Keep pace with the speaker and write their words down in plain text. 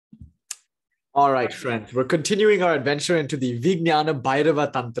All right, friends, we're continuing our adventure into the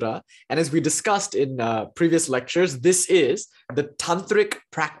Vijnana-Bhairava Tantra. And as we discussed in previous lectures, this is the Tantrik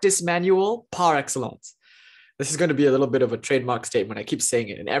practice manual par excellence. This is going to be a little bit of a trademark statement. I keep saying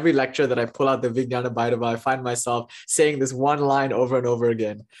it. In every lecture that I pull out the Vijnana-Bhairava, I find myself saying this one line over and over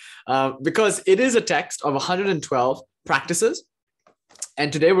again because it is a text of 112 practices.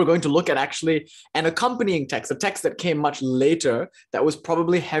 And today we're going to look at actually an accompanying text, a text that came much later that was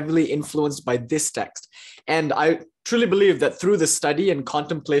probably heavily influenced by this text. And I truly believe that through the study and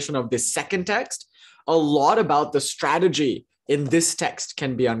contemplation of this second text, a lot about the strategy in this text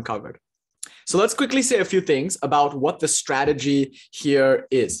can be uncovered. So let's quickly say a few things about what the strategy here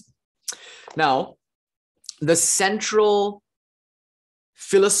is. Now, the central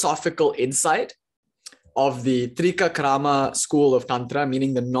philosophical insight of the Trika Krama school of Tantra,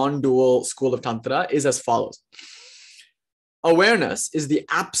 meaning the non-dual school of Tantra, is as follows. Awareness is the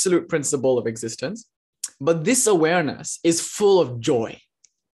absolute principle of existence, but this awareness is full of joy.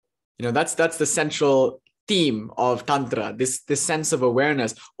 That's the central theme of Tantra, this sense of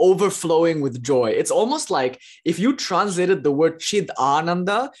awareness overflowing with joy. It's almost like if you translated the word Chid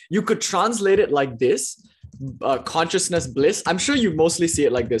Ananda, you could translate it like this. Consciousness bliss. I'm sure you mostly see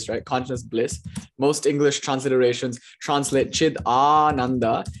it like this, right? Consciousness bliss. Most English transliterations translate Chid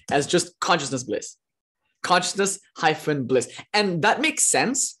Ananda as just consciousness bliss. Consciousness hyphen bliss. And that makes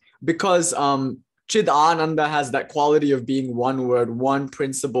sense because Chid Ananda has that quality of being one word, one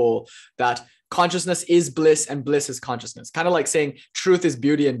principle, that consciousness is bliss and bliss is consciousness. Kind of like saying truth is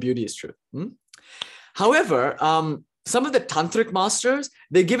beauty and beauty is truth. However, some of the Tantric masters,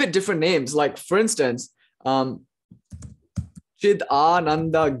 they give it different names. Like, for instance, Chid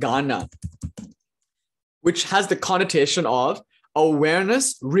Ananda Gana, which has the connotation of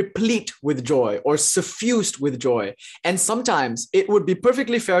awareness replete with joy or suffused with joy. And sometimes it would be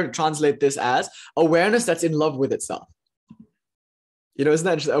perfectly fair to translate this as awareness that's in love with itself. Isn't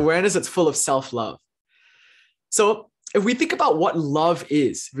that just awareness that's full of self-love? So if we think about what love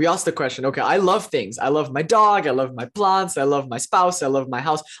is, we ask the question, okay, I love things. I love my dog. I love my plants. I love my spouse. I love my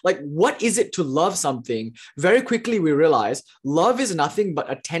house. Like, what is it to love something? Very quickly, we realize love is nothing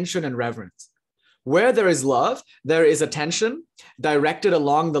but attention and reverence. Where there is love, there is attention directed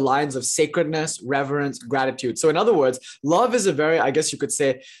along the lines of sacredness, reverence, gratitude. So in other words, love is a very, I guess you could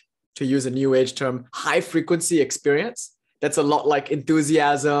say, to use a new age term, high frequency experience. That's a lot like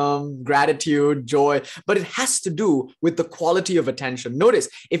enthusiasm, gratitude, joy, but it has to do with the quality of attention. Notice,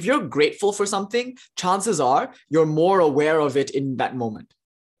 if you're grateful for something, chances are you're more aware of it in that moment.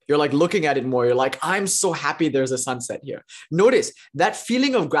 You're like looking at it more. You're like, I'm so happy there's a sunset here. Notice that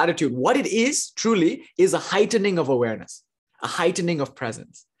feeling of gratitude, what it is truly is a heightening of awareness, a heightening of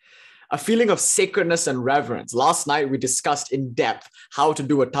presence. A feeling of sacredness and reverence. Last night, we discussed in depth how to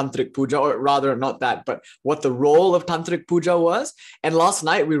do a Tantrik puja, or rather not that, but what the role of Tantrik puja was. And last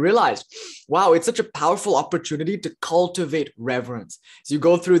night, we realized, wow, it's such a powerful opportunity to cultivate reverence. So you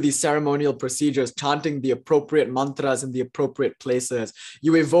go through these ceremonial procedures, chanting the appropriate mantras in the appropriate places.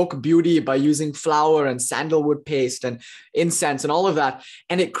 You evoke beauty by using flower and sandalwood paste and incense and all of that.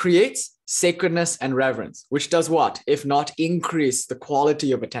 And it creates sacredness and reverence, which does what? If not increase the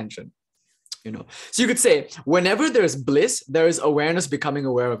quality of attention. So you could say, whenever there's bliss, there is awareness becoming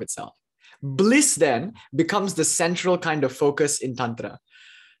aware of itself. Bliss then becomes the central kind of focus in Tantra.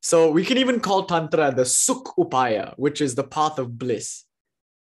 So we can even call Tantra the sukhopaya, which is the path of bliss.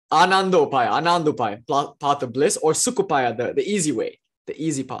 Anandopaya, path of bliss, or sukhopaya, the easy way, the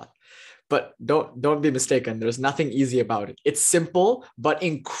easy path. But don't be mistaken. There's nothing easy about it. It's simple, but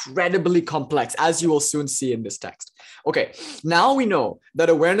incredibly complex, as you will soon see in this text. Okay, now we know that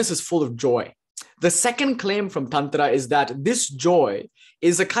awareness is full of joy. The second claim from Tantra is that this joy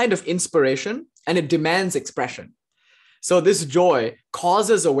is a kind of inspiration and it demands expression. So this joy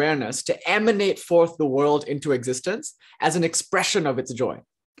causes awareness to emanate forth the world into existence as an expression of its joy.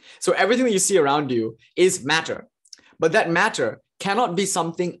 So everything that you see around you is matter, but that matter cannot be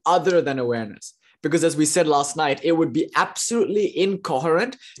something other than awareness. Because as we said last night, it would be absolutely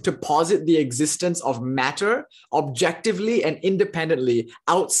incoherent to posit the existence of matter objectively and independently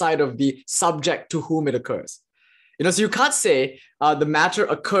outside of the subject to whom it occurs. So you can't say the matter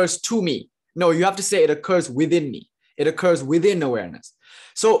occurs to me. No, you have to say it occurs within me. It occurs within awareness.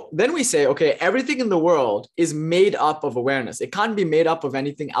 So then we say, okay, everything in the world is made up of awareness. It can't be made up of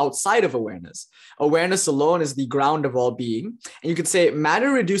anything outside of awareness. Awareness alone is the ground of all being. And you could say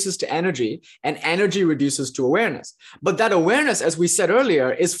matter reduces to energy and energy reduces to awareness. But that awareness, as we said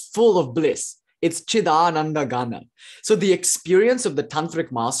earlier, is full of bliss. It's Chidananda Gana. So the experience of the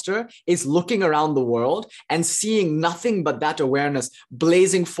Tantric master is looking around the world and seeing nothing but that awareness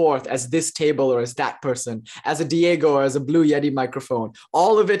blazing forth as this table or as that person, as a Diego or as a Blue Yeti microphone.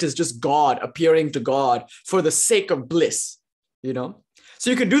 All of it is just God appearing to God for the sake of bliss, you know? So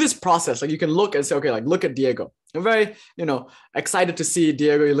you can do this process. Like you can look and say, okay, like look at Diego. I'm very, excited to see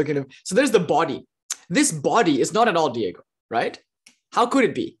Diego. You're looking at him. So there's the body. This body is not at all Diego, right? How could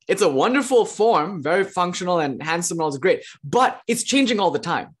it be? It's a wonderful form, very functional and handsome and all is great, but it's changing all the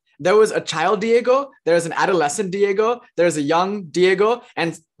time. There was a child Diego, there's an adolescent Diego, there's a young Diego,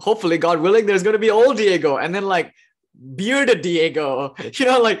 and hopefully, God willing, there's going to be old Diego, and then like bearded Diego,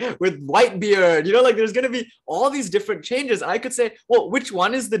 like with white beard, like there's going to be all these different changes. I could say, well, which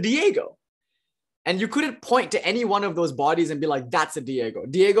one is the Diego? And you couldn't point to any one of those bodies and be like, that's a Diego.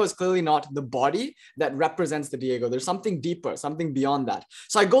 Diego is clearly not the body that represents the Diego. There's something deeper, something beyond that.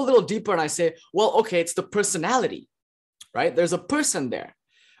 So I go a little deeper and I say, well, okay, it's the personality, right? There's a person there.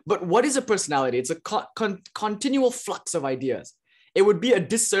 But what is a personality? It's a continual flux of ideas. It would be a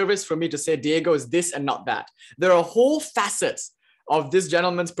disservice for me to say Diego is this and not that. There are whole facets of this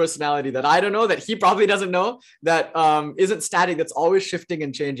gentleman's personality that I don't know, that he probably doesn't know, that isn't static, that's always shifting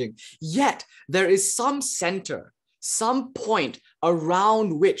and changing. Yet there is some center, some point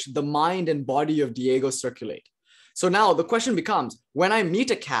around which the mind and body of Diego circulate. So now the question becomes, when I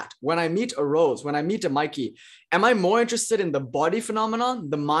meet a cat, when I meet a rose, when I meet a Mikey, am I more interested in the body phenomenon,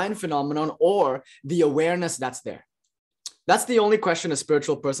 the mind phenomenon, or the awareness that's there? That's the only question a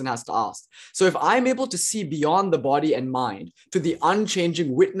spiritual person has to ask. So if I'm able to see beyond the body and mind to the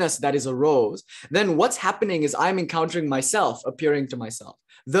unchanging witness that is a rose, then what's happening is I'm encountering myself, appearing to myself,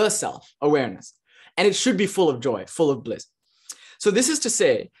 the self, awareness. And it should be full of joy, full of bliss. So this is to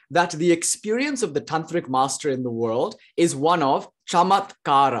say that the experience of the Tantric master in the world is one of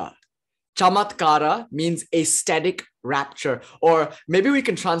chamatkara. Chamatkara means aesthetic rapture, or maybe we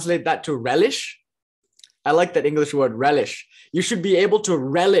can translate that to relish. I like that English word, relish. You should be able to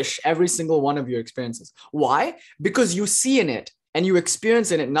relish every single one of your experiences. Why? Because you see in it and you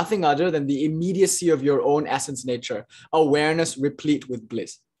experience in it nothing other than the immediacy of your own essence nature, awareness replete with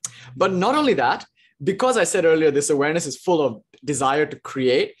bliss. But not only that, because I said earlier, this awareness is full of desire to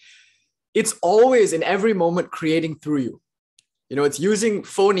create, it's always in every moment creating through you. It's using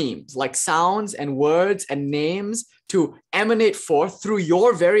phonemes like sounds and words and names to emanate forth through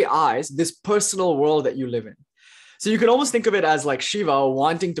your very eyes, this personal world that you live in. So you can almost think of it as like Shiva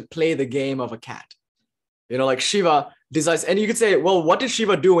wanting to play the game of a cat. Like Shiva desires, and you could say, well, what did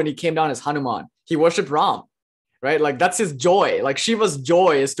Shiva do when he came down as Hanuman? He worshipped Ram, right? Like that's his joy. Like Shiva's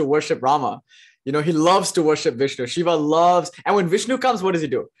joy is to worship Rama. He loves to worship Vishnu. Shiva loves, and when Vishnu comes, what does he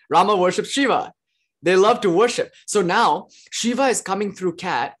do? Rama worships Shiva. They love to worship. So now Shiva is coming through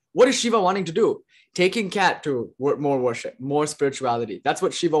cat. What is Shiva wanting to do? Taking cat to more worship, more spirituality. That's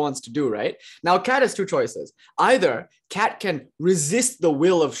what Shiva wants to do, right? Now cat has two choices. Either cat can resist the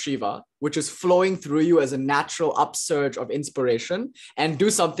will of Shiva, which is flowing through you as a natural upsurge of inspiration, and do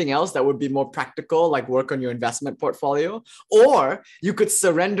something else that would be more practical, like work on your investment portfolio. Or you could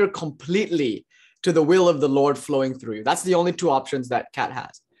surrender completely to the will of the Lord flowing through you. That's the only two options that cat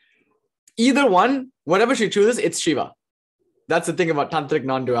has. Either one, whatever she chooses, it's Shiva. That's the thing about tantric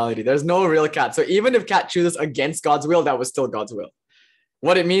non-duality. There's no real cat. So even if cat chooses against God's will, that was still God's will.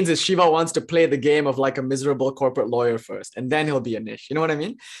 What it means is Shiva wants to play the game of like a miserable corporate lawyer first, and then he'll be a niche. You know what I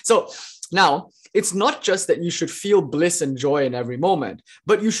mean? So now it's not just that you should feel bliss and joy in every moment,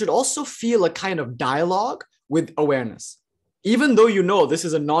 but you should also feel a kind of dialogue with awareness. Even though this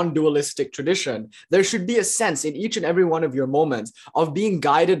is a non-dualistic tradition, there should be a sense in each and every one of your moments of being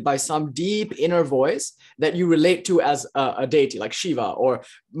guided by some deep inner voice that you relate to as a deity like Shiva, or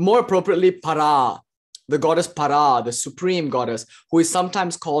more appropriately, Para, the goddess Para, the supreme goddess, who is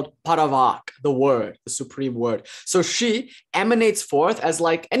sometimes called Paravak, the word, the supreme word. So she emanates forth as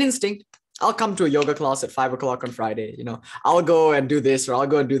like an instinct. I'll come to a yoga class at 5 o'clock on Friday. I'll go and do this, or I'll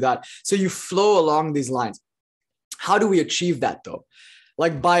go and do that. So you flow along these lines. How do we achieve that though?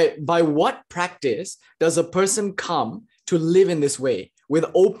 Like by what practice does a person come to live in this way, with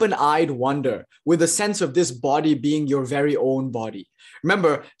open-eyed wonder, with a sense of this body being your very own body?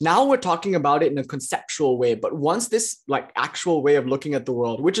 Remember, now we're talking about it in a conceptual way, but once this like actual way of looking at the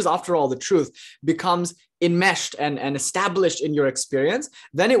world, which is after all the truth, becomes enmeshed and established in your experience,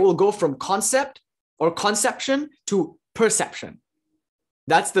 then it will go from concept or conception to perception.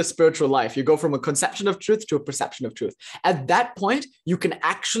 That's the spiritual life. You go from a conception of truth to a perception of truth. At that point, you can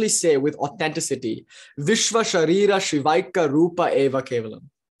actually say with authenticity, Vishva Sharira Shivaika Rupa Eva Kevalam,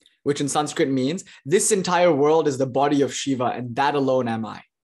 which in Sanskrit means this entire world is the body of Shiva, and that alone am I.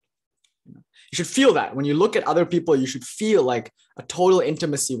 You should feel that. When you look at other people, you should feel like a total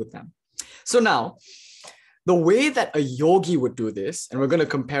intimacy with them. So now, the way that a yogi would do this, and we're going to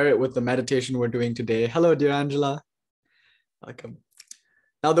compare it with the meditation we're doing today. Hello, dear Angela. Welcome.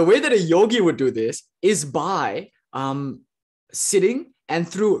 Now, the way that a yogi would do this is by sitting and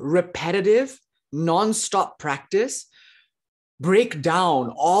through repetitive, non-stop practice, break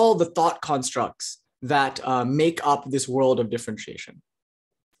down all the thought constructs that make up this world of differentiation,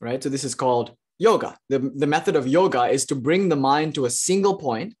 right? So this is called yoga. The method of yoga is to bring the mind to a single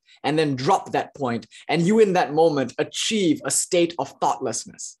point and then drop that point, and you in that moment achieve a state of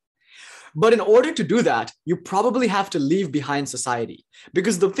thoughtlessness. But in order to do that, you probably have to leave behind society,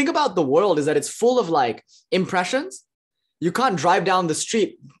 because the thing about the world is that it's full of like impressions. You can't drive down the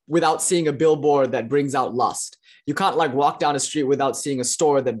street without seeing a billboard that brings out lust. You can't like walk down a street without seeing a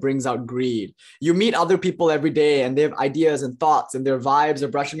store that brings out greed. You meet other people every day and they have ideas and thoughts and their vibes are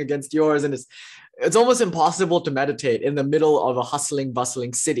brushing against yours. And it's almost impossible to meditate in the middle of a hustling,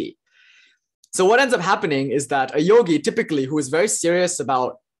 bustling city. So what ends up happening is that a yogi, typically who is very serious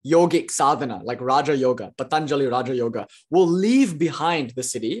about yogic sadhana, like Raja Yoga, Patanjali Raja Yoga, will leave behind the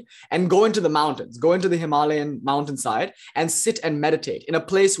city and go into the mountains, go into the Himalayan mountainside and sit and meditate in a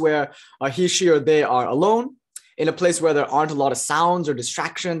place where he, she, or they are alone, in a place where there aren't a lot of sounds or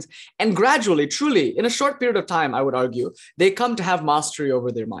distractions. And gradually, truly, in a short period of time, I would argue, they come to have mastery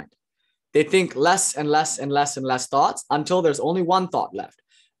over their mind. They think less and less and less and less thoughts until there's only one thought left,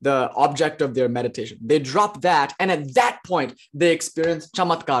 the object of their meditation. They drop that, and at that point, they experience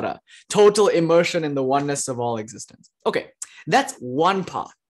chamatkara, total immersion in the oneness of all existence. Okay, that's one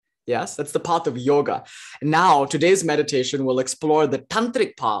path. Yes, that's the path of yoga. Now, today's meditation will explore the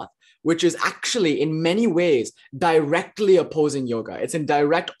tantric path, which is actually in many ways directly opposing yoga. It's in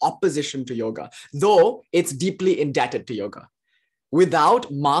direct opposition to yoga, though it's deeply indebted to yoga. Without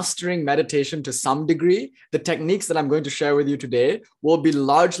mastering meditation to some degree, the techniques that I'm going to share with you today will be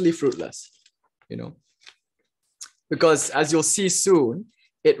largely fruitless, because as you'll see soon,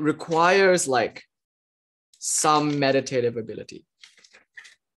 it requires like some meditative ability.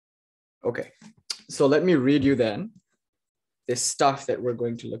 Okay, so let me read you then this stuff that we're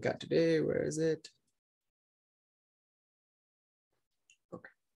going to look at today. Where is it? Okay.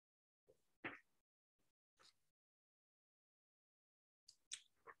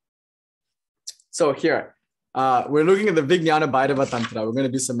 So here, we're looking at the Vijnana-Bhairava Tantra. We're going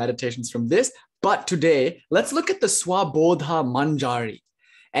to do some meditations from this. But today, let's look at the Svabodhodaya Manjari.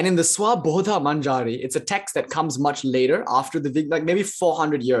 And in the Svabodhodaya Manjari, it's a text that comes much later after the, like maybe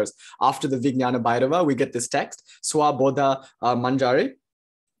 400 years after the Vijnana-Bhairava, we get this text, Svabodhodaya Manjari.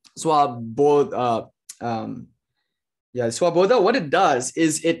 Svabodhodaya, what it does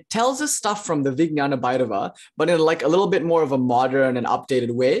is it tells us stuff from the Vijnana-Bhairava, but in like a little bit more of a modern and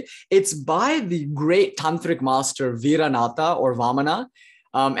updated way. It's by the great Tantric master Vira Natha or Vamana,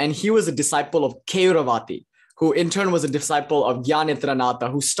 and he was a disciple of Kairavati, who in turn was a disciple of Vira Natha,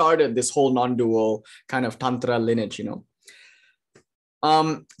 who started this whole non-dual kind of Tantra lineage,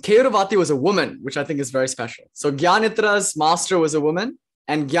 Kairavati was a woman, which I think is very special. So Gyanitra's master was a woman,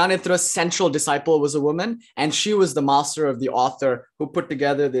 and Gyanitra's central disciple was a woman, and she was the master of the author who put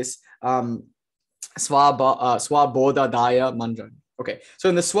together this Svabodhodaya Manjari. Okay, so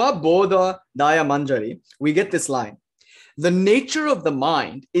in the Svabodhodaya Manjari, we get this line. The nature of the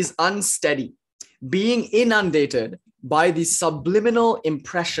mind is unsteady, being inundated by the subliminal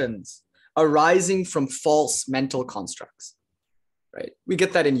impressions arising from false mental constructs, right? We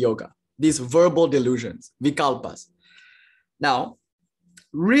get that in yoga, these verbal delusions, vikalpas. Now,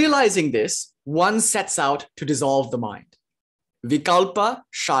 realizing this, one sets out to dissolve the mind. Vikalpa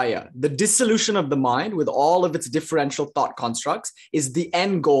shaya, the dissolution of the mind with all of its differential thought constructs, is the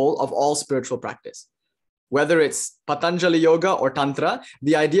end goal of all spiritual practice. Whether it's Patanjali Yoga or Tantra,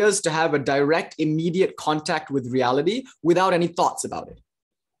 the idea is to have a direct, immediate contact with reality without any thoughts about it.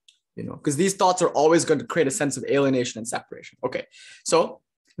 Because these thoughts are always going to create a sense of alienation and separation. Okay, so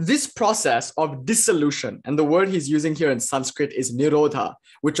this process of dissolution, and the word he's using here in Sanskrit is nirodha,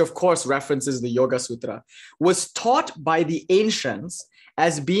 which of course references the Yoga Sutra, was taught by the ancients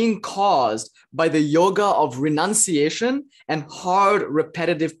as being caused by the yoga of renunciation and hard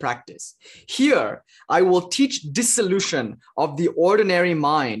repetitive practice. Here, I will teach dissolution of the ordinary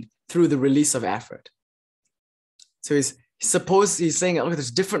mind through the release of effort. So he's saying, look,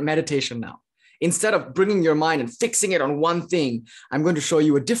 there's different meditation now. Instead of bringing your mind and fixing it on one thing, I'm going to show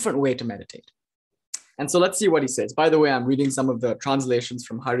you a different way to meditate. And so let's see what he says. By the way, I'm reading some of the translations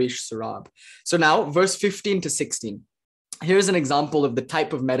from Hareesh Surabh. So now, verse 15 to 16. Here's an example of the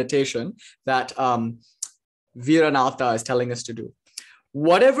type of meditation that Vira Natha is telling us to do.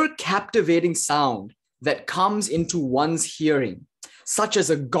 whatever captivating sound that comes into one's hearing, such as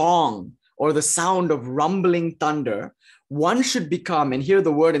a gong or the sound of rumbling thunder, one should become, and here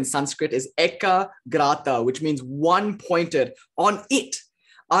the word in Sanskrit is ekagrata, which means one pointed on it,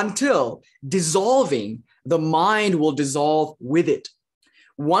 until dissolving, the mind will dissolve with it.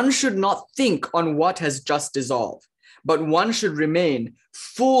 One should not think on what has just dissolved, but one should remain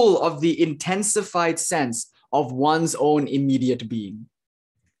full of the intensified sense of one's own immediate being.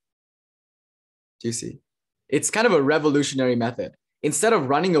 Do you see? It's kind of a revolutionary method. Instead of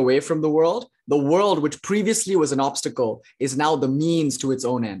running away from the world, which previously was an obstacle, is now the means to its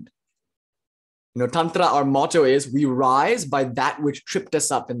own end. Tantra, our motto is, we rise by that which tripped us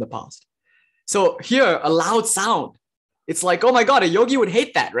up in the past. So here, a loud sound. It's like, oh my God, a yogi would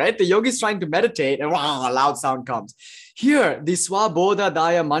hate that, right? The yogi is trying to meditate and wow, a loud sound comes. Here, the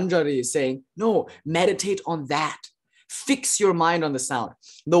Svabodhodaya Manjari is saying, no, meditate on that. Fix your mind on the sound.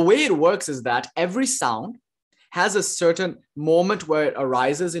 The way it works is that every sound has a certain moment where it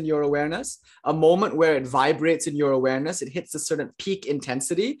arises in your awareness, a moment where it vibrates in your awareness, it hits a certain peak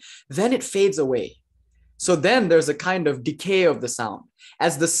intensity, then it fades away. So then there's a kind of decay of the sound.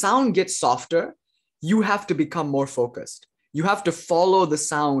 As the sound gets softer, you have to become more focused. You have to follow the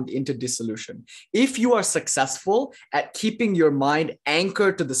sound into dissolution. If you are successful at keeping your mind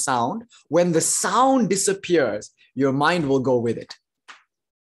anchored to the sound, when the sound disappears, your mind will go with it.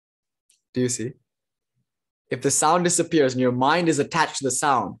 Do you see? If the sound disappears and your mind is attached to the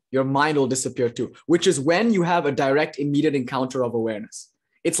sound, your mind will disappear too, which is when you have a direct, immediate encounter of awareness.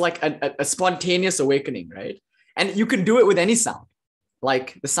 It's like a spontaneous awakening, right? And you can do it with any sound,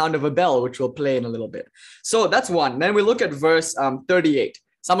 like the sound of a bell, which we'll play in a little bit. So that's one. Then we look at verse 38.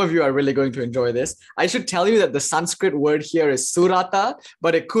 Some of you are really going to enjoy this. I should tell you that the Sanskrit word here is surata,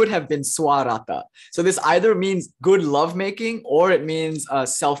 but it could have been swarata. So this either means good lovemaking or it means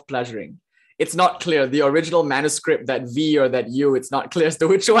self-pleasuring. It's not clear. The original manuscript, that V or that U, it's not clear as to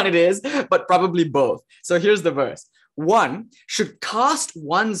which one it is, but probably both. So here's the verse. One should cast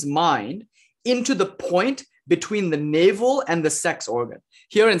one's mind into the point between the navel and the sex organ.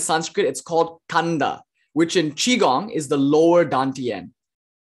 Here in Sanskrit, it's called kanda, which in Qigong is the lower dantian.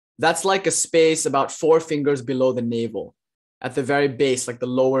 That's like a space about 4 fingers below the navel, at the very base, like the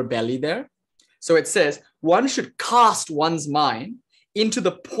lower belly there. So it says, one should cast one's mind into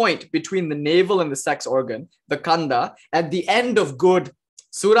the point between the navel and the sex organ, the kanda, at the end of good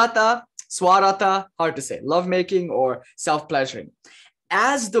surata, swarata, hard to say, lovemaking or self-pleasuring.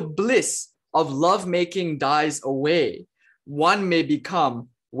 As the bliss of lovemaking dies away, one may become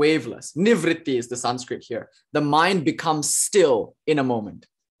waveless. Nivritti is the Sanskrit here. The mind becomes still in a moment.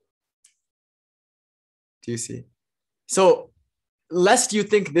 Do you see? So, lest you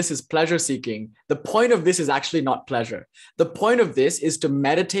think this is pleasure seeking, the point of this is actually not pleasure. The point of this is to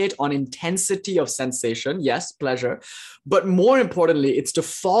meditate on intensity of sensation, yes, pleasure, but more importantly, it's to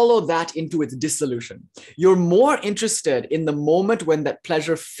follow that into its dissolution. You're more interested in the moment when that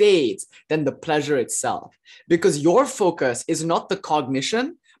pleasure fades than the pleasure itself, because your focus is not the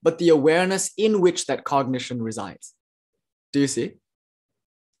cognition, but the awareness in which that cognition resides. Do you see?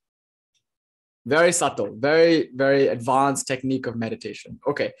 Very subtle, very, very advanced technique of meditation.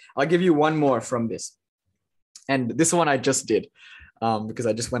 Okay, I'll give you one more from this. And this one I just did because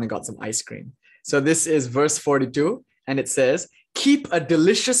I just went and got some ice cream. So this is verse 42, and it says, keep a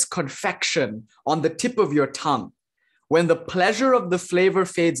delicious confection on the tip of your tongue. When the pleasure of the flavor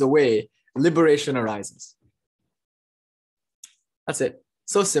fades away, liberation arises. That's it.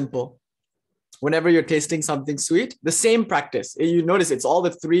 So simple. Whenever you're tasting something sweet, the same practice. You notice it's all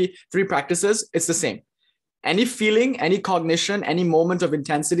the three practices. It's the same. Any feeling, any cognition, any moment of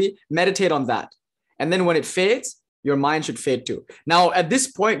intensity, meditate on that. And then when it fades, your mind should fade too. Now, at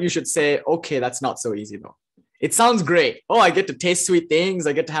this point, you should say, okay, that's not so easy though. It sounds great. Oh, I get to taste sweet things.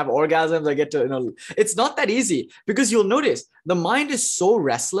 I get to have orgasms. I get to, it's not that easy, because you'll notice the mind is so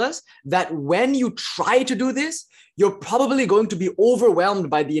restless that when you try to do this, you're probably going to be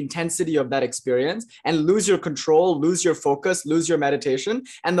overwhelmed by the intensity of that experience and lose your control, lose your focus, lose your meditation.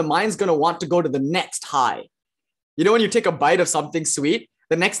 And the mind's going to want to go to the next high. You know, when you take a bite of something sweet,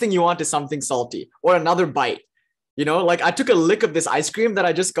 the next thing you want is something salty or another bite. You know, like I took a lick of this ice cream that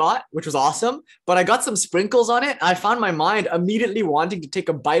I just got, which was awesome, but I got some sprinkles on it. I found my mind immediately wanting to take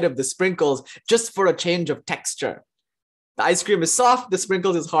a bite of the sprinkles just for a change of texture. The ice cream is soft, the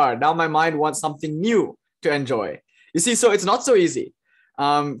sprinkles is hard. Now my mind wants something new to enjoy. You see, so it's not so easy.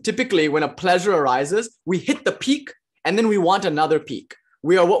 Typically, when a pleasure arises, we hit the peak and then we want another peak.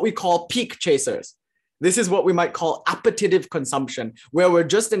 We are what we call peak chasers. This is what we might call appetitive consumption, where we're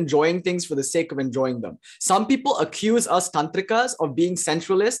just enjoying things for the sake of enjoying them. Some people accuse us tantrikas of being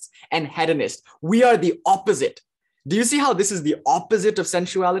sensualists and hedonists. We are the opposite. Do you see how this is the opposite of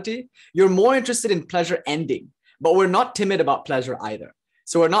sensuality? You're more interested in pleasure ending, but we're not timid about pleasure either.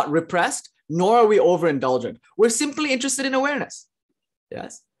 So we're not repressed, nor are we overindulgent. We're simply interested in awareness.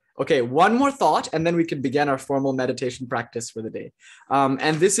 Yes? Okay, one more thought, and then we can begin our formal meditation practice for the day.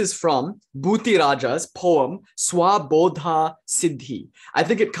 And this is from Bhuti Raja's poem, Svabodhodaya Manjari. I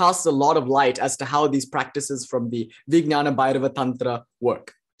think it casts a lot of light as to how these practices from the Vijnana-Bhairava Tantra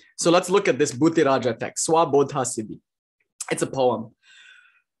work. So let's look at this Bhuti Raja text, Svabodhodaya Manjari. It's a poem.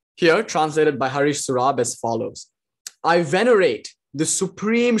 Here, translated by Hareesh Surabh as follows. I venerate the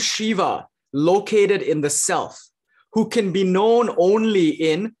supreme Shiva located in the self, who can be known only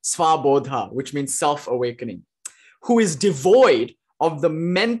in Svabodha, which means self-awakening, who is devoid of the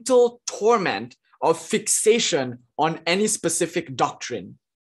mental torment of fixation on any specific doctrine.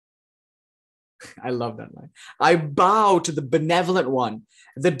 I love that line. I bow to the benevolent one,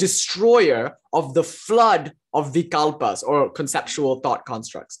 the destroyer of the flood of vikalpas, or conceptual thought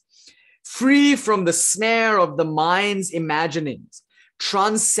constructs, free from the snare of the mind's imaginings,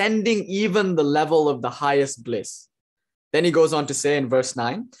 transcending even the level of the highest bliss. Then he goes on to say in verse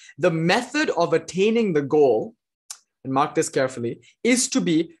 9, the method of attaining the goal, and mark this carefully, is to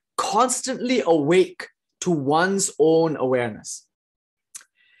be constantly awake to one's own awareness.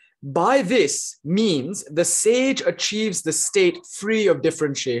 By this means, the sage achieves the state free of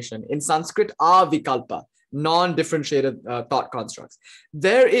differentiation. In Sanskrit, avikalpa, non-differentiated thought constructs.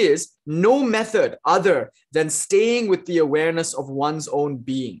 There is no method other than staying with the awareness of one's own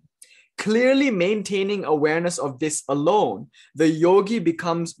being. Clearly maintaining awareness of this alone, the yogi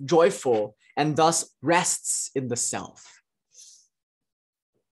becomes joyful and thus rests in the self.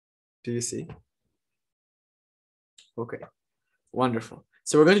 Do you see? Okay, wonderful.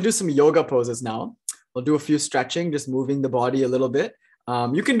 So we're going to do some yoga poses now. We'll do a few stretching, just moving the body a little bit.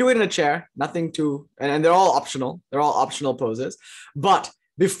 You can do it in a chair, nothing too, and they're all optional. They're all optional poses. But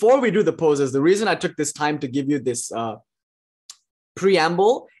before we do the poses, the reason I took this time to give you this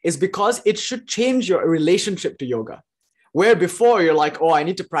preamble is because it should change your relationship to yoga. Where before you're like, oh, I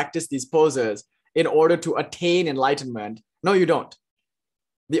need to practice these poses in order to attain enlightenment. No, you don't.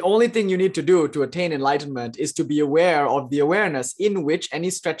 The only thing you need to do to attain enlightenment is to be aware of the awareness in which any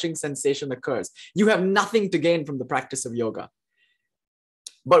stretching sensation occurs. You have nothing to gain from the practice of yoga.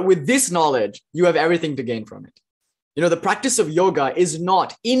 But with this knowledge, you have everything to gain from it. You know, the practice of yoga is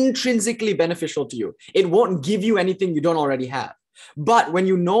not intrinsically beneficial to you. It won't give you anything you don't already have. But when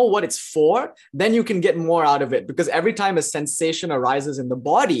you know what it's for, then you can get more out of it, because every time a sensation arises in the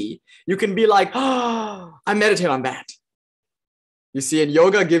body, you can be like, oh, I meditate on that. You see, and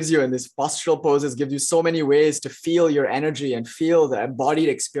yoga gives you, and this postural poses gives you so many ways to feel your energy and feel the embodied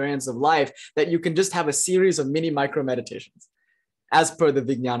experience of life that you can just have a series of mini micro meditations as per the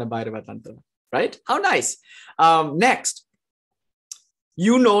Vijnana-Bhairava Tantra, right? How nice. Next,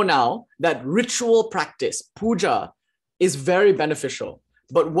 you know now that ritual practice, puja, is very beneficial.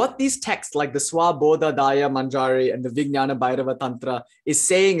 But what these texts like the Svabodhodaya Manjari and the Vijnana-Bhairava Tantra is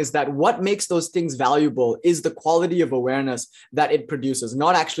saying is that what makes those things valuable is the quality of awareness that it produces,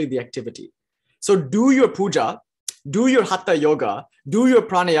 not actually the activity. So do your puja, do your hatha yoga, do your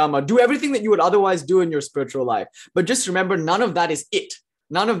pranayama, do everything that you would otherwise do in your spiritual life. But just remember, none of that is it.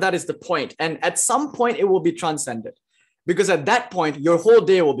 None of that is the point. And at some point, it will be transcended. Because at that point, your whole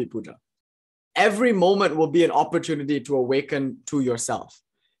day will be puja. Every moment will be an opportunity to awaken to yourself,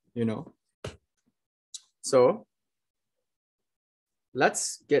 you know. So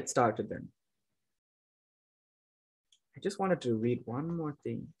let's get started then. I just wanted to read one more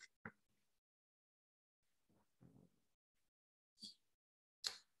thing.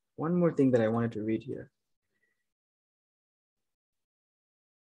 One more thing that I wanted to read here.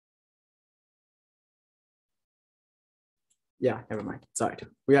 Yeah, never mind. It's all right.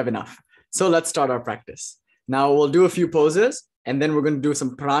 We have enough. So let's start our practice. Now we'll do a few poses, and then we're going to do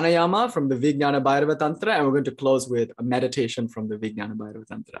some pranayama from the Vijnana-Bhairava Tantra, and we're going to close with a meditation from the Vijnana-Bhairava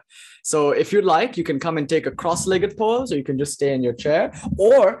Tantra. So if you'd like, you can come and take a cross-legged pose, or you can just stay in your chair,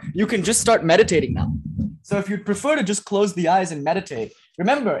 or you can just start meditating now. So if you'd prefer to just close the eyes and meditate,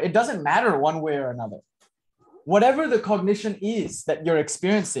 remember, it doesn't matter one way or another. Whatever the cognition is that you're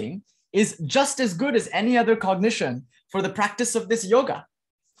experiencing is just as good as any other cognition for the practice of this yoga.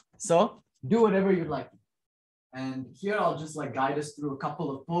 So do whatever you'd like. And here I'll just like guide us through a couple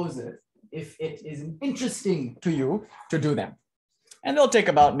of poses if it is interesting to you to do them. And they'll take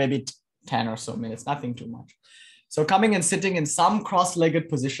about maybe 10 or so minutes, nothing too much. So coming and sitting in some cross-legged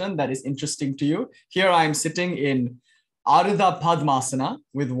position that is interesting to you. Here I am sitting in Ardha Padmasana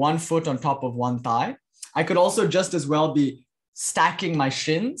with one foot on top of one thigh. I could also just as well be stacking my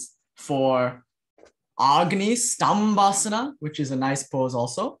shins for Agni Stambhasana, which is a nice pose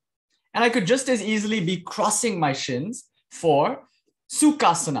also. And I could just as easily be crossing my shins for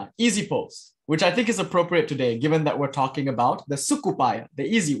Sukhasana, easy pose, which I think is appropriate today, given that we're talking about the sukhopaya, the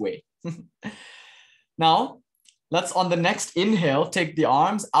easy way. Now, let's on the next inhale, take the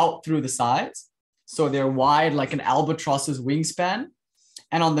arms out through the sides. So they're wide like an albatross's wingspan.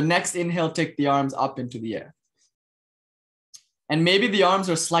 And on the next inhale, take the arms up into the air. And maybe the arms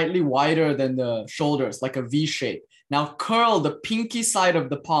are slightly wider than the shoulders, like a V shape. Now curl the pinky side of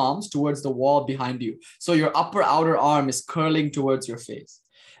the palms towards the wall behind you. So your upper outer arm is curling towards your face.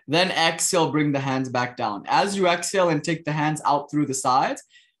 Then exhale, bring the hands back down. As you exhale and take the hands out through the sides,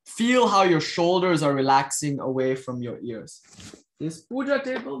 feel how your shoulders are relaxing away from your ears. This puja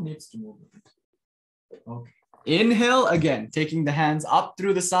table needs to move. Okay. Inhale again, taking the hands up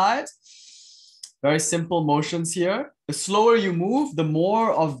through the sides. Very simple motions here. The slower you move, the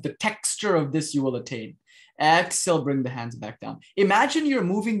more of the texture of this you will attain. Exhale, bring the hands back down. Imagine you're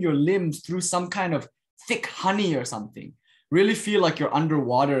moving your limbs through some kind of thick honey or something. Really feel like you're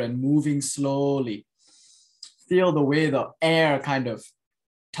underwater and moving slowly. Feel the way the air kind of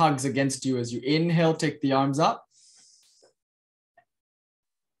tugs against you as you inhale, take the arms up.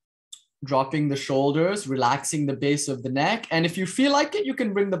 Dropping the shoulders, relaxing the base of the neck. And if you feel like it, you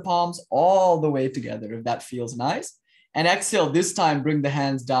can bring the palms all the way together if that feels nice. And exhale, this time bring the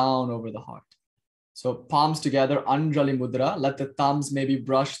hands down over the heart. So palms together, Anjali Mudra. Let the thumbs maybe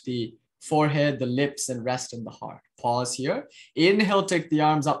brush the forehead, the lips, and rest in the heart. Pause here. Inhale, take the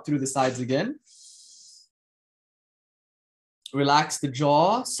arms up through the sides again. Relax the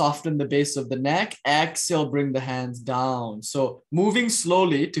jaw, soften the base of the neck. Exhale, bring the hands down. So moving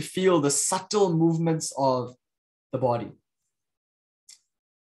slowly to feel the subtle movements of the body.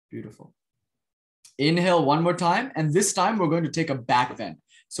 Beautiful. Inhale one more time. And this time we're going to take a back bend.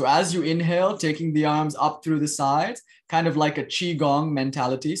 So as you inhale, taking the arms up through the sides, kind of like a qigong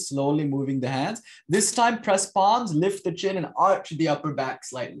mentality, slowly moving the hands. This time press palms, lift the chin and arch the upper back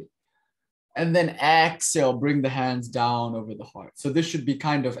slightly. And then exhale, bring the hands down over the heart. So this should be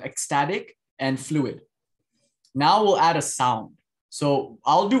kind of ecstatic and fluid. Now we'll add a sound. So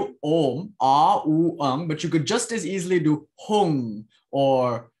I'll do Om, Ah, U, but you could just as easily do Hung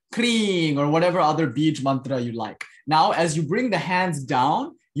or Kring or whatever other Bij mantra you like. Now, as you bring the hands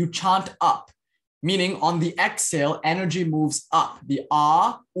down, you chant up. Meaning on the exhale, energy moves up. The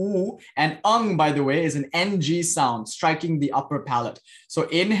ah, oo, and by the way, is an NG sound, striking the upper palate. So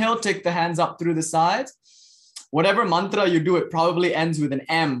inhale, take the hands up through the sides. Whatever mantra you do, it probably ends with an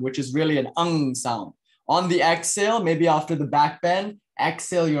M, which is really an sound. On the exhale, maybe after the back bend,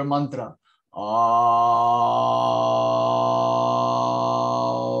 exhale your mantra.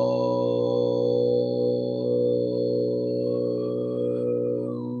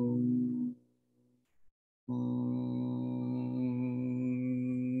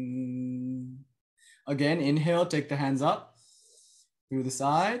 Again, inhale, take the hands up through the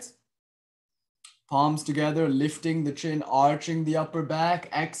sides. Palms together, lifting the chin, arching the upper back.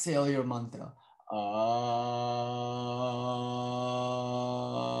 Exhale your mantra.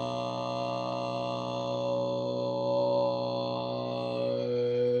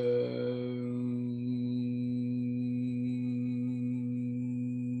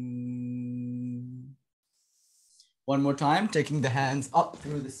 One more time, taking the hands up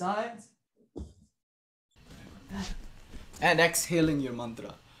through the sides. And exhaling your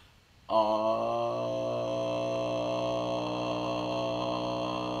mantra.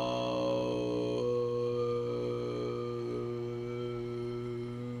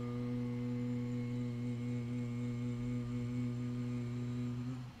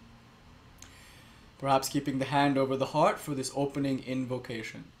 Perhaps keeping the hand over the heart for this opening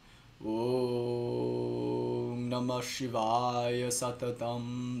invocation. Om Namah Shivaya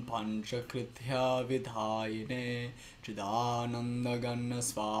Satatam Panchakritya Vidhayine Chidananda Ganna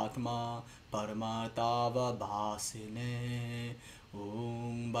Svatma Paramatava Bhasine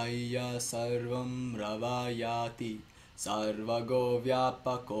Om Bhaya Sarvam Ravayati Sarvago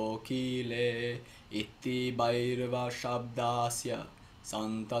Vyapako Kile Iti Bhairava Shabdasya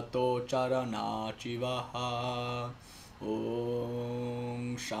Santato Charanachivaha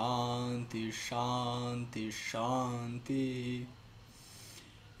Om Shanti Shanti Shanti.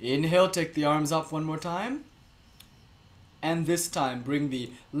 Inhale, take the arms up one more time. And this time, bring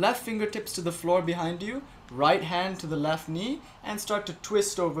the left fingertips to the floor behind you, right hand to the left knee, and start to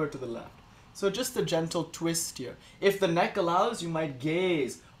twist over to the left. So just a gentle twist here. If the neck allows, you might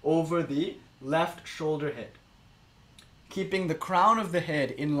gaze over the left shoulder head, keeping the crown of the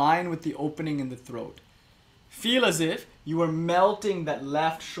head in line with the opening in the throat. Feel as if you are melting that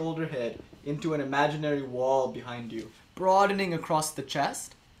left shoulder head into an imaginary wall behind you, broadening across the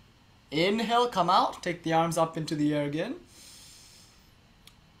chest. Inhale, come out, take the arms up into the air again.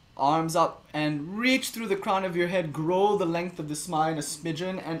 Arms up and reach through the crown of your head, grow the length of the spine a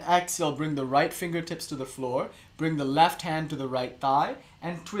smidgen, and exhale, bring the right fingertips to the floor, bring the left hand to the right thigh,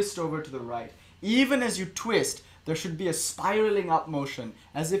 and twist over to the right. Even as you twist, there should be a spiraling up motion,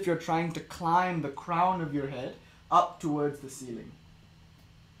 as if you're trying to climb the crown of your head up towards the ceiling.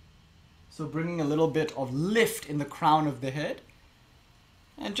 So bringing a little bit of lift in the crown of the head,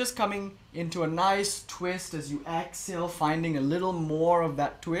 and just coming into a nice twist as you exhale, finding a little more of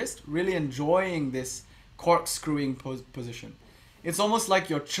that twist, really enjoying this corkscrewing position. It's almost like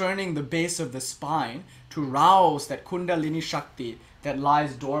you're churning the base of the spine to rouse that Kundalini Shakti that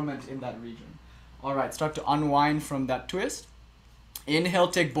lies dormant in that region. All right, start to unwind from that twist. Inhale,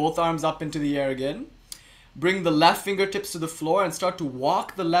 take both arms up into the air again. Bring the left fingertips to the floor and start to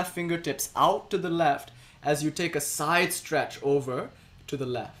walk the left fingertips out to the left as you take a side stretch over to the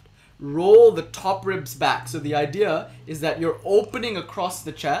left. Roll the top ribs back. So the idea is that you're opening across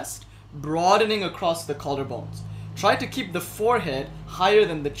the chest, broadening across the collarbones. Try to keep the forehead higher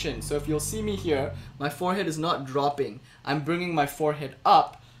than the chin. So if you'll see me here, my forehead is not dropping. I'm bringing my forehead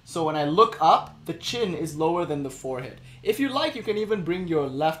up. So when I look up, the chin is lower than the forehead. If you like, you can even bring your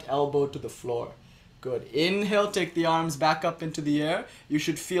left elbow to the floor. Good. Inhale, take the arms back up into the air. You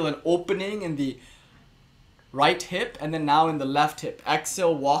should feel an opening in the right hip and then now in the left hip.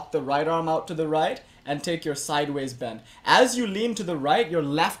 Exhale, walk the right arm out to the right and take your sideways bend. As you lean to the right, your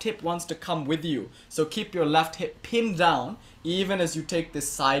left hip wants to come with you. So keep your left hip pinned down even as you take this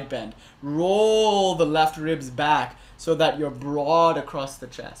side bend. Roll the left ribs back so that you're broad across the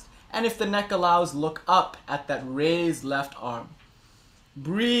chest. And if the neck allows, look up at that raised left arm.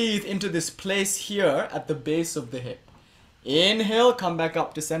 Breathe into this place here at the base of the hip. Inhale, come back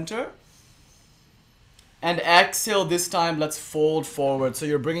up to center. And exhale, this time let's fold forward. So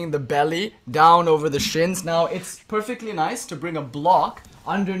you're bringing the belly down over the shins. Now it's perfectly nice to bring a block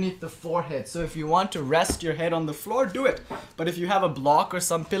underneath the forehead. So if you want to rest your head on the floor, do it. But if you have a block or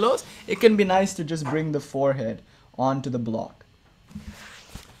some pillows, it can be nice to just bring the forehead onto the block.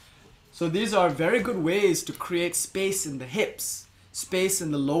 So these are very good ways to create space in the hips, space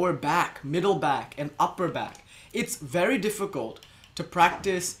in the lower back, middle back, and upper back. It's very difficult to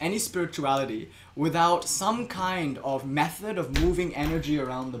practice any spirituality without some kind of method of moving energy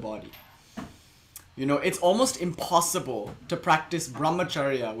around the body. You know, it's almost impossible to practice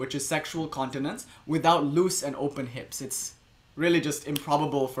brahmacharya, which is sexual continence, without loose and open hips. It's really just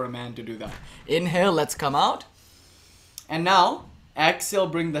improbable for a man to do that. Inhale, let's come out. And now, exhale,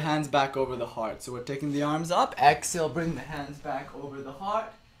 bring the hands back over the heart. So we're taking the arms up. Exhale, bring the hands back over the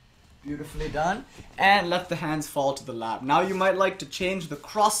heart. Beautifully done. And let the hands fall to the lap. Now you might like to change the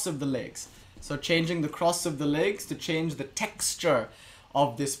cross of the legs. So changing the cross of the legs to change the texture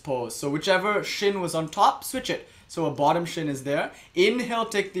of this pose. So whichever shin was on top, switch it. So a bottom shin is there. Inhale,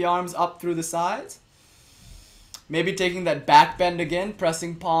 take the arms up through the sides. Maybe taking that back bend again,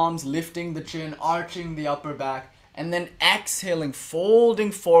 pressing palms, lifting the chin, arching the upper back. And then exhaling,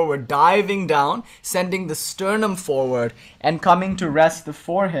 folding forward, diving down, sending the sternum forward and coming to rest the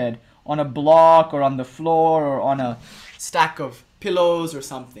forehead on a block or on the floor or on a stack of pillows or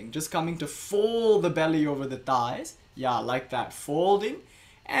something. Just coming to fold the belly over the thighs. Yeah, like that. Folding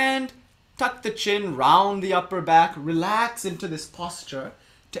and tuck the chin, round the upper back, relax into this posture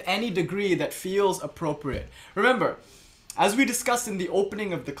to any degree that feels appropriate. Remember, as we discussed in the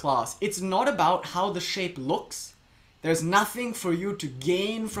opening of the class, it's not about how the shape looks. There's nothing for you to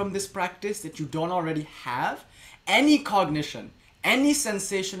gain from this practice that you don't already have. Any cognition, any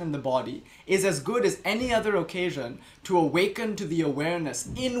sensation in the body is as good as any other occasion to awaken to the awareness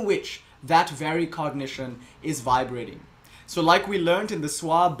in which that very cognition is vibrating. So like we learned in the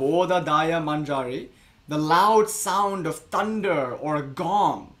Svabodhodaya Manjari, the loud sound of thunder or a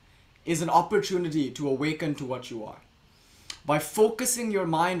gong is an opportunity to awaken to what you are. By focusing your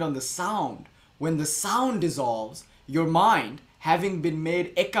mind on the sound, when the sound dissolves, your mind, having been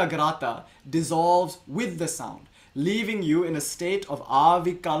made ekagrata, dissolves with the sound, leaving you in a state of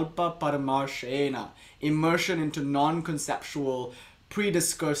avikalpa paramarshena, immersion into non-conceptual,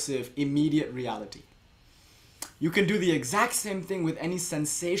 prediscursive, immediate reality. You can do the exact same thing with any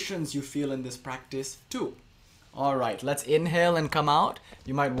sensations you feel in this practice too. All right, let's inhale and come out.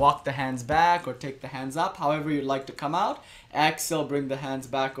 You might walk the hands back or take the hands up, however you'd like to come out. Exhale, bring the hands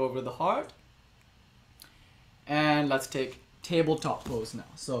back over the heart. And let's take tabletop pose now.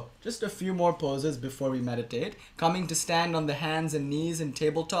 So just a few more poses before we meditate. Coming to stand on the hands and knees in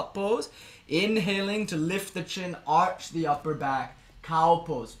tabletop pose. Inhaling to lift the chin, arch the upper back. Cow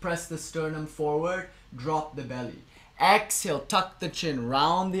pose. Press the sternum forward, drop the belly. Exhale, tuck the chin,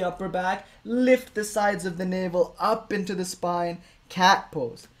 round the upper back, lift the sides of the navel up into the spine. Cat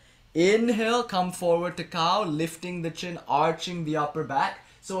pose. Inhale, come forward to cow, lifting the chin, arching the upper back.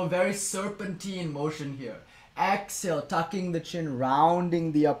 So a very serpentine motion here. Exhale, tucking the chin,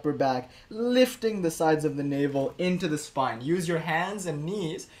 rounding the upper back, lifting the sides of the navel into the spine. Use your hands and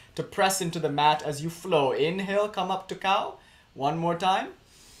knees to press into the mat as you flow. Inhale, come up to cow. One more time.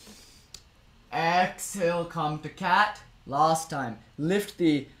 Exhale, come to cat. Last time. Lift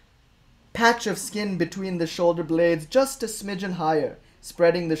the patch of skin between the shoulder blades just a smidgen higher,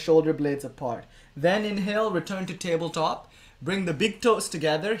 spreading the shoulder blades apart. Then inhale, return to tabletop. Bring the big toes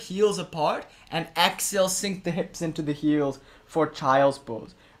together, heels apart, and exhale, sink the hips into the heels for child's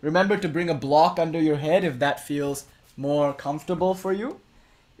pose. Remember to bring a block under your head if that feels more comfortable for you.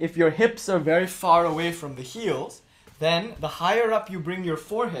 If your hips are very far away from the heels, then the higher up you bring your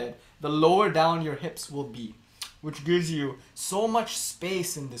forehead, the lower down your hips will be, which gives you so much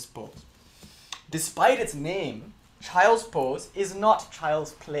space in this pose. Despite its name, child's pose is not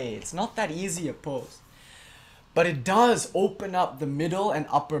child's play. It's not that easy a pose. But it does open up the middle and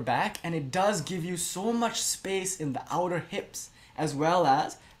upper back, and it does give you so much space in the outer hips as well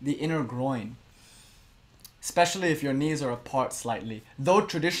as the inner groin, especially if your knees are apart slightly. Though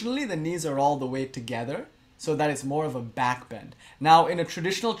traditionally the knees are all the way together, so that it's more of a back bend. Now in a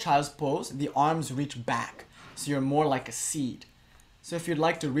traditional child's pose, the arms reach back, so you're more like a seed. So if you'd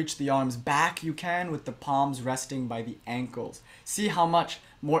like to reach the arms back, you can, with the palms resting by the ankles. See how much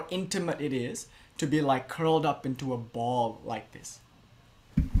more intimate it is to be like curled up into a ball like this.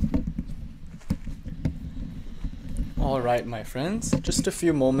 All right, my friends, just a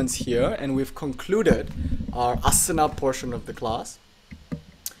few moments here and we've concluded our asana portion of the class.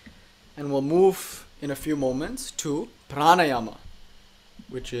 And we'll move in a few moments to pranayama,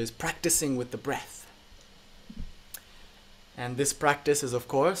 which is practicing with the breath. And this practice is, of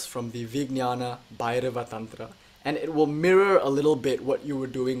course, from the Vijnana-Bhairava Tantra. And it will mirror a little bit what you were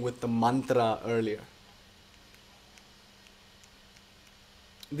doing with the mantra earlier.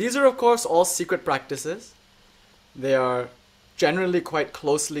 These are, of course, all secret practices. They are generally quite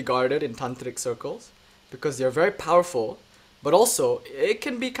closely guarded in tantric circles because they're very powerful, but also it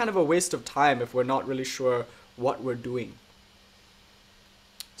can be kind of a waste of time if we're not really sure what we're doing.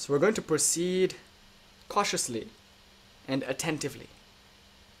 So we're going to proceed cautiously and attentively.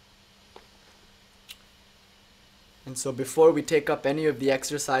 And so before we take up any of the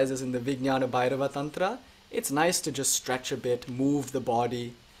exercises in the Vijnana-Bhairava Tantra, it's nice to just stretch a bit, move the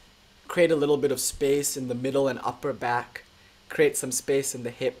body, create a little bit of space in the middle and upper back, create some space in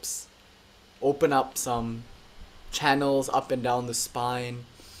the hips, open up some channels up and down the spine.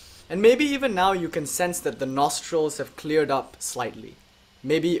 And maybe even now you can sense that the nostrils have cleared up slightly.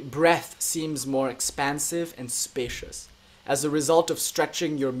 Maybe breath seems more expansive and spacious. As a result of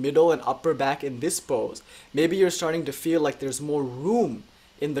stretching your middle and upper back in this pose, maybe you're starting to feel like there's more room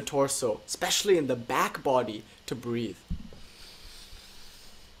in the torso, especially in the back body, to breathe.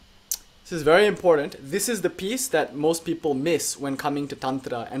 This is very important. This is the piece that most people miss when coming to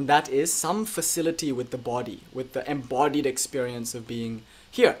Tantra, and that is some facility with the body, with the embodied experience of being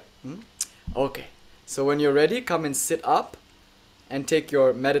here. Okay, so when you're ready, come and sit up and take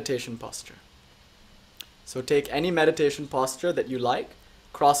your meditation posture. So take any meditation posture that you like,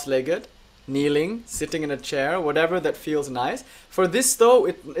 cross-legged, kneeling, sitting in a chair, whatever that feels nice. For this though,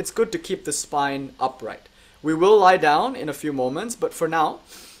 it's good to keep the spine upright. We will lie down in a few moments, but for now,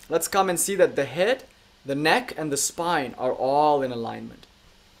 let's come and see that the head, the neck, and the spine are all in alignment.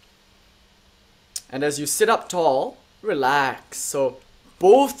 And as you sit up tall, relax. So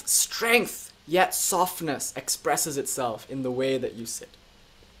both strength yet softness expresses itself in the way that you sit.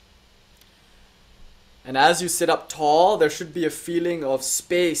 And as you sit up tall, there should be a feeling of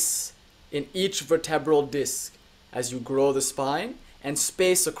space in each vertebral disc as you grow the spine, and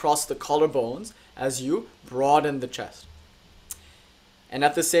space across the collarbones as you broaden the chest. And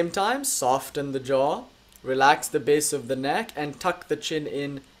at the same time, soften the jaw, relax the base of the neck, and tuck the chin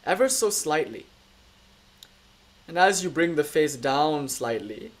in ever so slightly. And as you bring the face down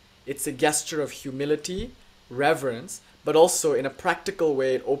slightly, it's a gesture of humility, reverence, but also in a practical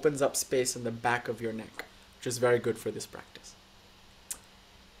way, it opens up space in the back of your neck, which is very good for this practice.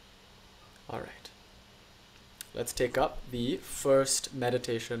 All right. Let's take up the first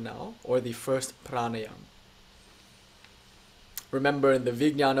meditation now, or the first pranayama. Remember, in the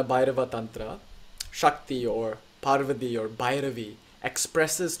Vijnana-Bhairava Tantra, Shakti or Parvati or Bhairavi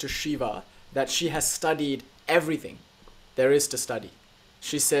expresses to Shiva that she has studied everything there is to study.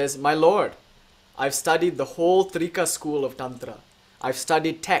 She says, "My Lord, I've studied the whole Trika school of Tantra. I've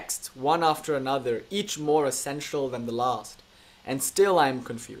studied texts one after another, each more essential than the last, and still I am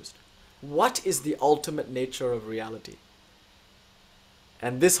confused. What is the ultimate nature of reality?"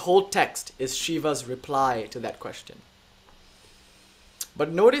 And this whole text is Shiva's reply to that question.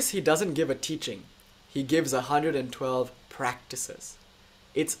 But notice he doesn't give a teaching. He gives 112 practices.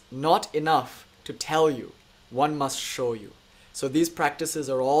 It's not enough to tell you. One must show you. So these practices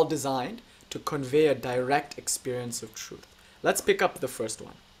are all designed to convey a direct experience of truth. Let's pick up the first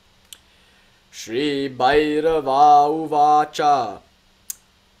one. Shri Bhairava Uvacha.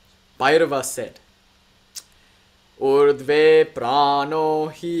 Bhairava said, Urdve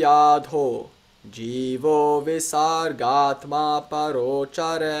prano hiyadho jivo visargatma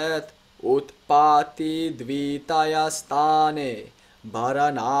parocharet utpati dvitayastane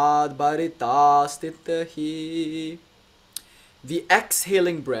bharanad bharitastitahi. The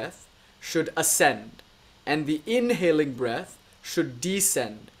exhaling breath should ascend and the inhaling breath should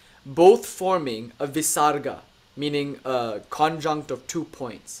descend, both forming a visarga, meaning a conjunct of 2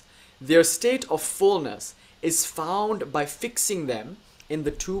 points. Their state of fullness is found by fixing them in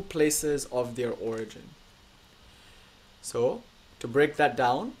the 2 places of their origin. So, to break that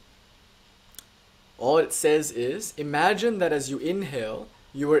down, all it says is, imagine that as you inhale,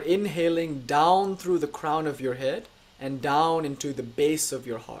 you are inhaling down through the crown of your head and down into the base of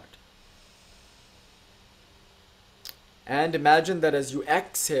your heart. And imagine that as you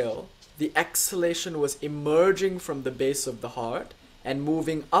exhale, the exhalation was emerging from the base of the heart and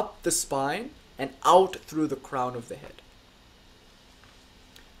moving up the spine and out through the crown of the head.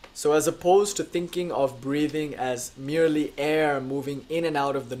 So as opposed to thinking of breathing as merely air moving in and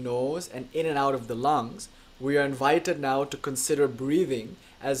out of the nose and in and out of the lungs, we are invited now to consider breathing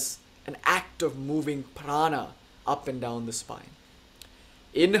as an act of moving prana up and down the spine.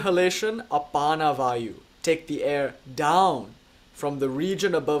 Inhalation, apana vayu. Take the air down from the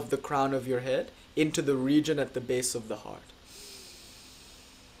region above the crown of your head into the region at the base of the heart.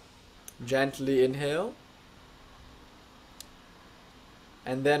 Gently inhale.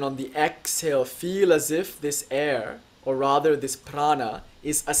 And then on the exhale, feel as if this air, or rather this prana,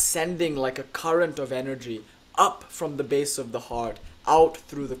 is ascending like a current of energy up from the base of the heart, out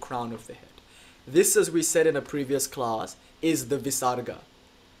through the crown of the head. This, as we said in a previous class, is the visarga,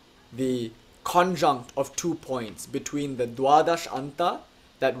 the conjunct of 2 points between the dwadash anta,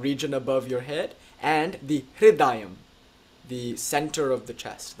 that region above your head, and the hridayam, the center of the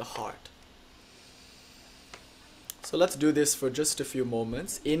chest, the heart. So let's do this for just a few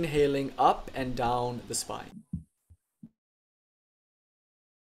moments, inhaling up and down the spine.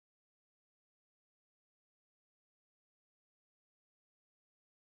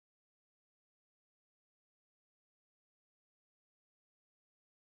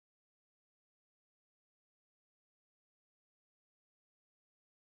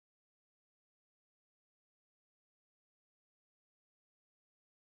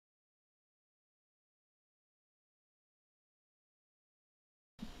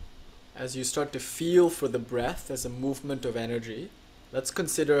 As you start to feel for the breath as a movement of energy, let's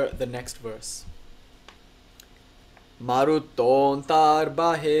consider the next verse. Marutontar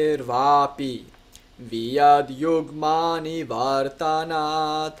bahir vapi viyad yugmani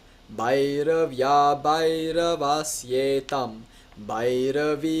vartanat bhairavya bhairavasyetam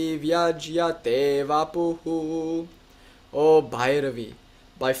bhairavi vyajyate vapuhu. O Bhairavi,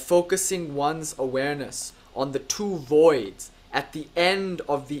 by focusing one's awareness on the 2 voids at the end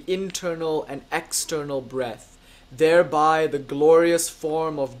of the internal and external breath, thereby the glorious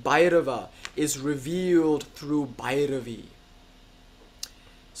form of Bhairava is revealed through Bhairavi.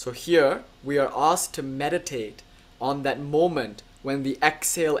 So here we are asked to meditate on that moment when the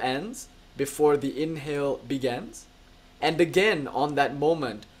exhale ends before the inhale begins, and again on that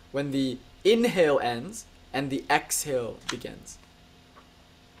moment when the inhale ends and the exhale begins.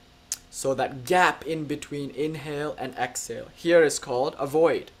 So that gap in between inhale and exhale here is called a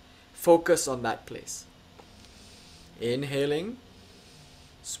void. Focus on that place. Inhaling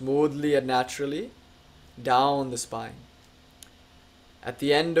smoothly and naturally down the spine. At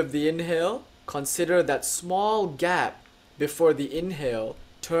the end of the inhale, consider that small gap before the inhale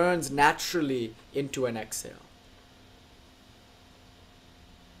turns naturally into an exhale.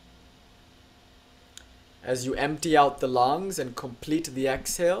 As you empty out the lungs and complete the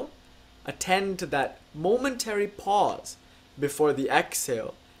exhale, attend to that momentary pause before the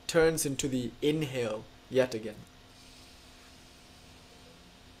exhale turns into the inhale yet again.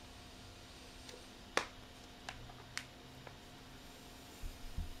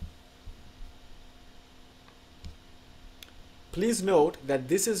 Please note that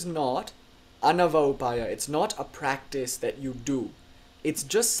this is not anava upaya. It's not a practice that you do. It's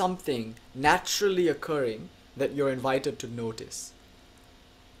just something naturally occurring that you're invited to notice.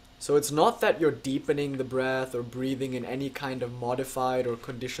 So it's not that you're deepening the breath or breathing in any kind of modified or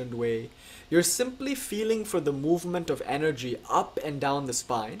conditioned way. You're simply feeling for the movement of energy up and down the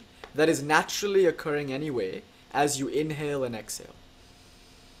spine that is naturally occurring anyway as you inhale and exhale.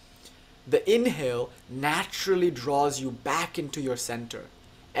 The inhale naturally draws you back into your center.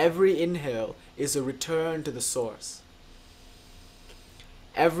 Every inhale is a return to the source.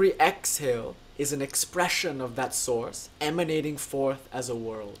 Every exhale is an expression of that source emanating forth as a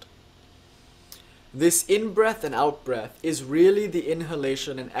world. This in-breath and out-breath is really the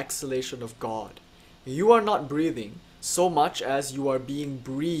inhalation and exhalation of God. You are not breathing so much as you are being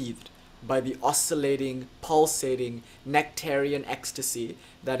breathed by the oscillating, pulsating, nectarian ecstasy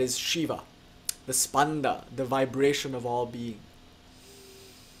that is Shiva, the spanda, the vibration of all being.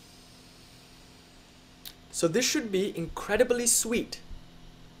 So this should be incredibly sweet.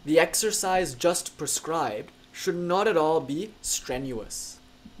 The exercise just prescribed should not at all be strenuous.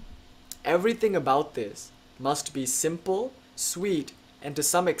 Everything about this must be simple, sweet, and to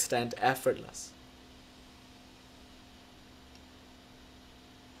some extent effortless.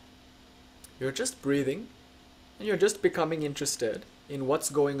 You're just breathing, and you're just becoming interested in what's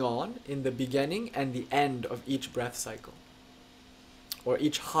going on in the beginning and the end of each breath cycle, or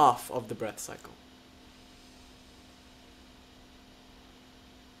each half of the breath cycle.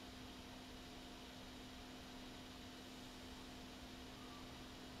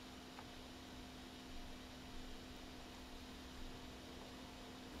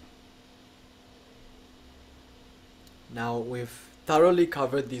 Now we've thoroughly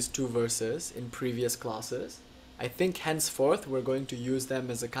covered these two verses in previous classes. I think henceforth we're going to use them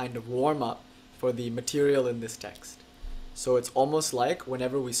as a kind of warm-up for the material in this text. So it's almost like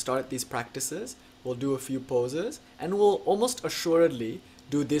whenever we start these practices, we'll do a few poses and we'll almost assuredly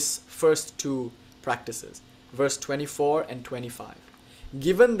do this first two practices, verse 24 and 25.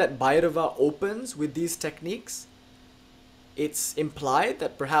 Given that Bhairava opens with these techniques, it's implied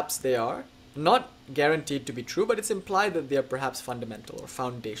that perhaps they are not guaranteed to be true, but it's implied that they are perhaps fundamental or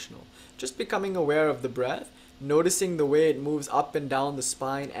foundational. Just becoming aware of the breath, noticing the way it moves up and down the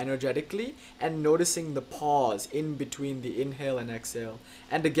spine energetically, and noticing the pause in between the inhale and exhale,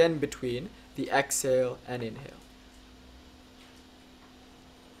 and again between the exhale and inhale.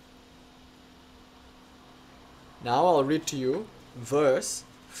 Now I'll read to you verse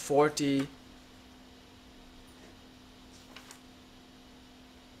 49.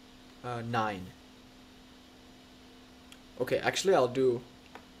 Okay, actually I'll do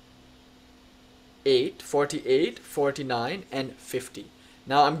 48, 49, and 50.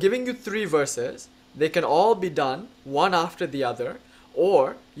 Now I'm giving you three verses. They can all be done one after the other,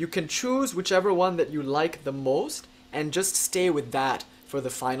 or you can choose whichever one that you like the most and just stay with that for the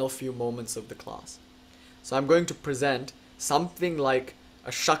final few moments of the class. So I'm going to present something like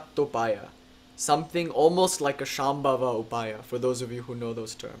a shaktopaya, something almost like a shambhava upaya, for those of you who know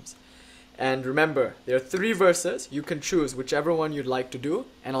those terms. And remember, there are three verses. You can choose whichever one you'd like to do,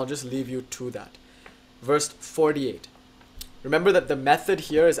 and I'll just leave you to that. Verse 48. Remember that the method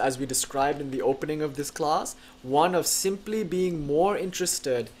here is, as we described in the opening of this class, one of simply being more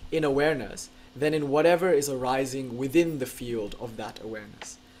interested in awareness than in whatever is arising within the field of that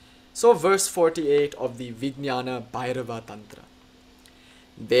awareness. So verse 48 of the Vijnana-Bhairava Tantra.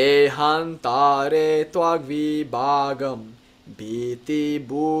 Dehantare tvagvi bhagam Bhiti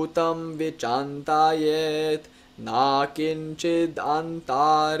bhutam vichantayet na kinchid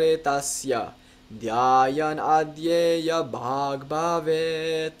antare tasya dhyayan adyeya bhag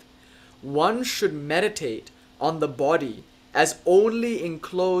bhavet. One should meditate on the body as only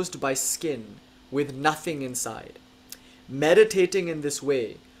enclosed by skin with nothing inside. Meditating in this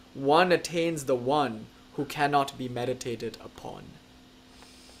way, one attains the one who cannot be meditated upon.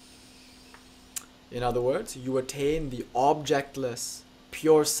 In other words, you attain the objectless,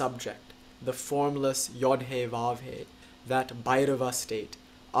 pure subject, the formless yodhe vavhe, that Bhairava state,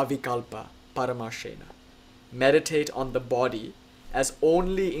 avikalpa paramashena. Meditate on the body as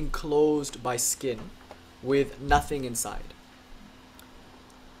only enclosed by skin with nothing inside.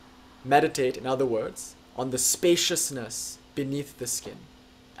 Meditate, in other words, on the spaciousness beneath the skin,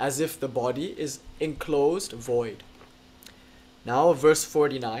 as if the body is enclosed void. Now verse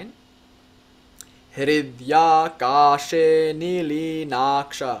 49. Hridya kashe nili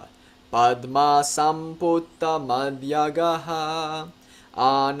naksha padma samputta madhyagaha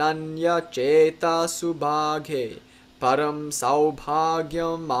ananya cheta subhaghe param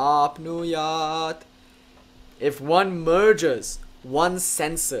saubhagyam apnuyat. if one merges one's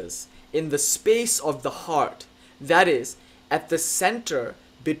senses in the space of the heart, that is, at the center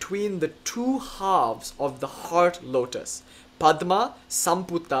between the two halves of the heart lotus. Padma,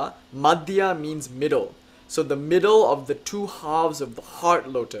 Samputa, Madhya means middle. So the middle of the two halves of the heart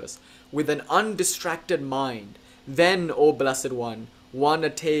lotus, with an undistracted mind, then, O Blessed One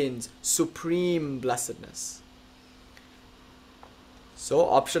attains supreme blessedness. So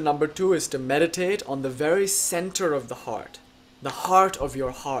option number 2 is to meditate on the very center of the heart of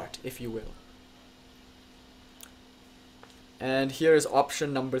your heart, if you will. And here is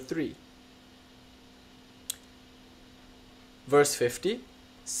option number 3. Verse 50.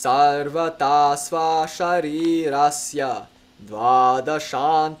 Sarvata sva sharirasya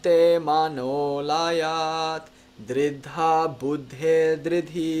dvadashante manolayat dridha buddhe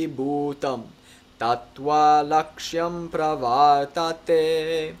dridhi bhutam tatva lakshyam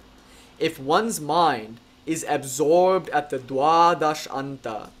pravartate. If one's mind is absorbed at the dwadash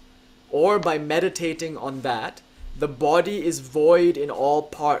anta, or by meditating on that, the body is void in all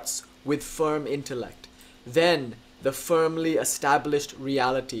parts with firm intellect, then the firmly established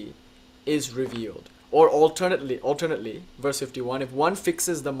reality is revealed. Or alternately, verse 51, if one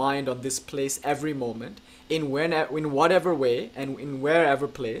fixes the mind on this place every moment, in whatever way and in wherever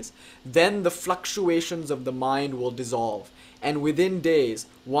place, then the fluctuations of the mind will dissolve, and within days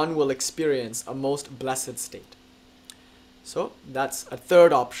one will experience a most blessed state. So that's a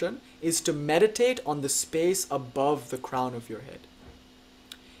third option, is to meditate on the space above the crown of your head.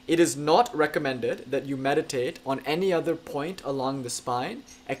 It is not recommended that you meditate on any other point along the spine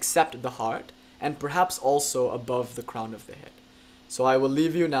except the heart, and perhaps also above the crown of the head. So I will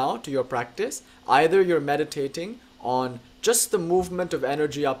leave you now to your practice. Either you're meditating on just the movement of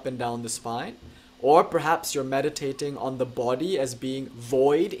energy up and down the spine, or perhaps you're meditating on the body as being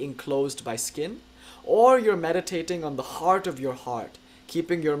void, enclosed by skin, or you're meditating on the heart of your heart,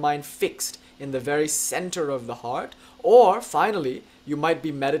 keeping your mind fixed in the very center of the heart, or finally, you might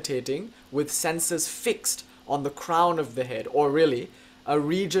be meditating with senses fixed on the crown of the head, or really, a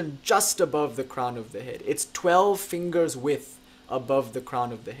region just above the crown of the head. It's 12 fingers width above the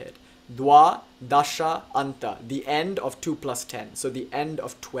crown of the head. Dwa, dasha, anta, the end of 2 plus 10, so the end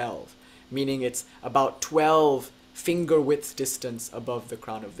of 12, meaning it's about 12 finger width distance above the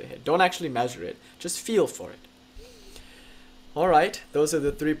crown of the head. Don't actually measure it, just feel for it. Alright, those are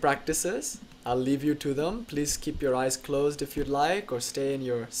the 3 practices. I'll leave you to them. Please keep your eyes closed if you'd like, or stay in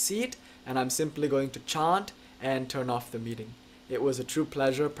your seat, and I'm simply going to chant and turn off the meeting. It was a true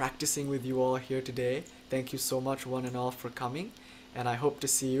pleasure practicing with you all here today. Thank you so much, one and all, for coming, and I hope to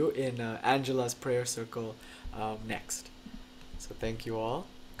see you in Angela's prayer circle next. So thank you all.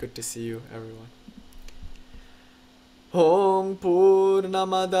 Good to see you, everyone. Om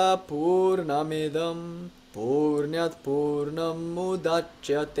Purnamada Purnamidam Purnyat Purnam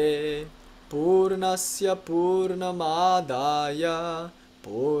Mudachyate Purnasya Purnamadaya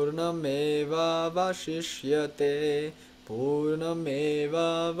Purnameva Vashishyate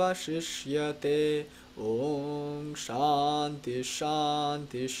Purnameva Vashishyate. Om Shanti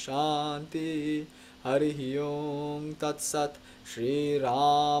Shanti Shanti. Harihi Om Tat Sat. Shri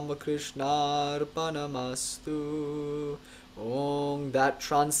Ramakrishna Arpanamastu. Om, that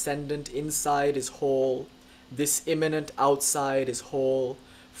transcendent inside is whole, this immanent outside is whole.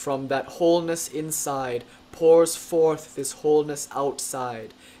 From that wholeness inside pours forth this wholeness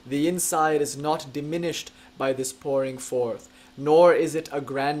outside. The inside is not diminished by this pouring forth, nor is it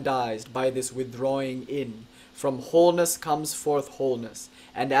aggrandized by this withdrawing in. From wholeness comes forth wholeness,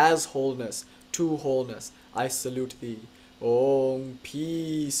 and as wholeness to wholeness I salute thee. Om,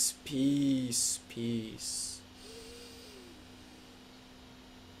 peace, peace, peace.